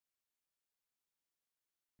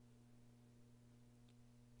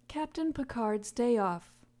Captain Picard's Day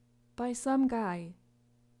Off by some guy.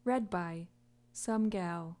 Read by some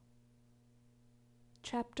gal.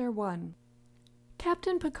 Chapter 1.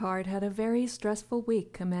 Captain Picard had a very stressful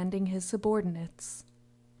week commanding his subordinates.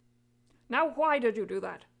 Now why did you do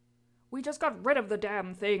that? We just got rid of the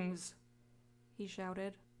damn things, he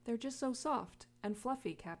shouted. They're just so soft and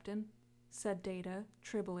fluffy, Captain, said Data,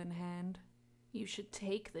 tribble in hand. You should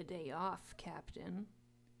take the day off, Captain,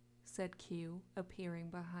 said Q, appearing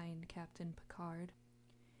behind Captain Picard.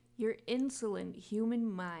 Your insolent human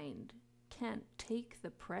mind can't take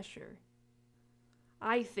the pressure.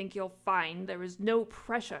 I think you'll find there is no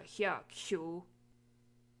pressure here, Q,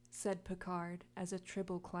 said Picard as a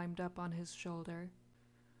tribble climbed up on his shoulder.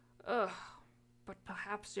 Ugh, but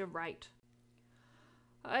perhaps you're right.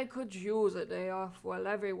 I could use a day off while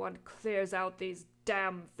everyone clears out these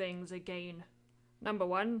damn things again. Number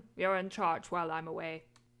 1, you're in charge while I'm away.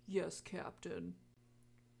 Yes, Captain.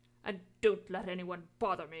 And don't let anyone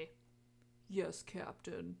bother me. Yes,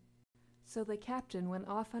 Captain. So the captain went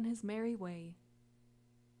off on his merry way.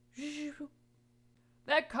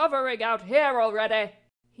 They're covering out here already,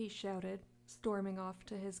 he shouted, storming off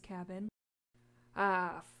to his cabin.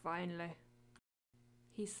 Ah, finally,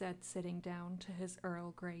 he said, sitting down to his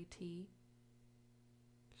Earl Grey tea.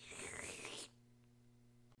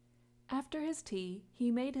 After his tea,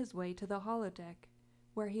 he made his way to the holodeck,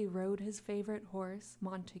 where he rode his favorite horse,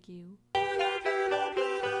 Montague.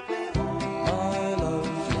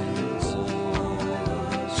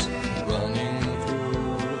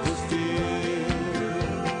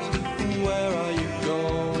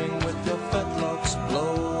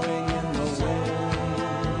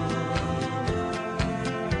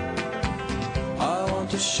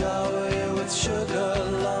 Shower you with sugar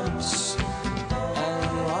lumps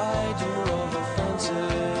and ride you over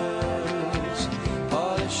fences,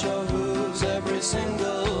 polish your hooves every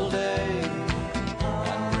single day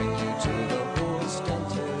and bring you to the horse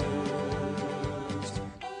dentist.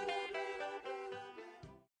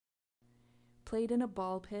 Played in a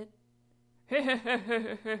ball pit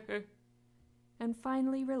and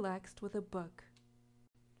finally relaxed with a book.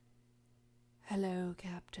 Hello,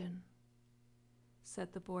 Captain,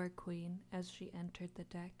 said the Borg Queen as she entered the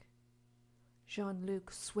deck.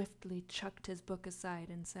 Jean-Luc swiftly chucked his book aside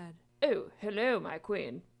and said, Oh, hello, my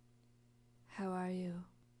queen. How are you?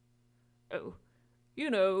 Oh, you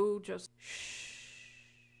know, just... Shh,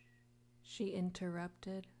 she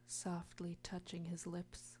interrupted, softly touching his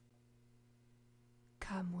lips.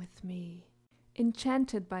 Come with me.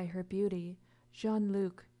 Enchanted by her beauty,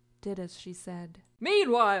 Jean-Luc did as she said.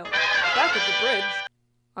 Meanwhile, back at the bridge,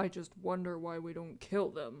 I just wonder why we don't kill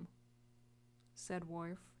them, said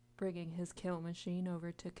Worf, bringing his kill machine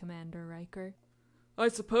over to Commander Riker. I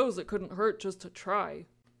suppose it couldn't hurt just to try,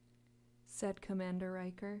 said Commander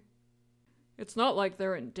Riker. It's not like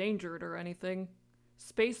they're endangered or anything.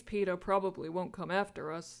 Space PETA probably won't come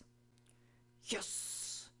after us.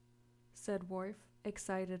 Yes, said Worf,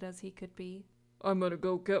 excited as he could be. I'm gonna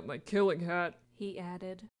go get my killing hat, he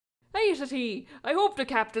added. Hey, Tati, I hope the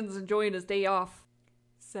captain's enjoying his day off,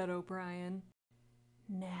 said O'Brien.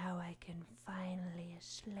 Now I can finally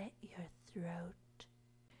slit your throat,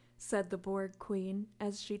 said the Borg Queen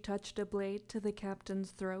as she touched a blade to the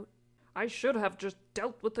captain's throat. I should have just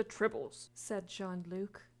dealt with the tribbles, said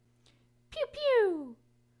Jean-Luc. Pew pew!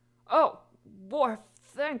 Oh, Worf,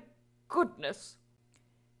 thank goodness.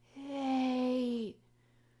 Hey,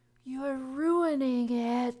 you're ruining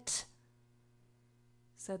it,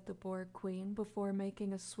 said the Borg Queen before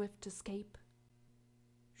making a swift escape.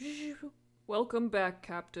 Welcome back,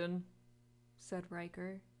 Captain, said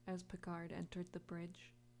Riker as Picard entered the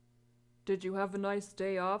bridge. Did you have a nice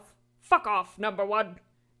day off? Fuck off, number 1!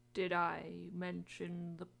 Did I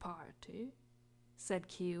mention the party? Said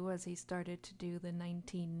Q as he started to do the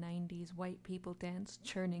 1990s white people dance,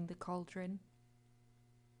 churning the cauldron.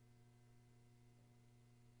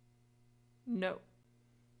 No,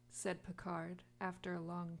 said Picard after a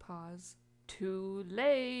long pause. Too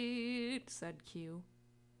late, said Q.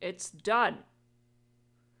 It's done.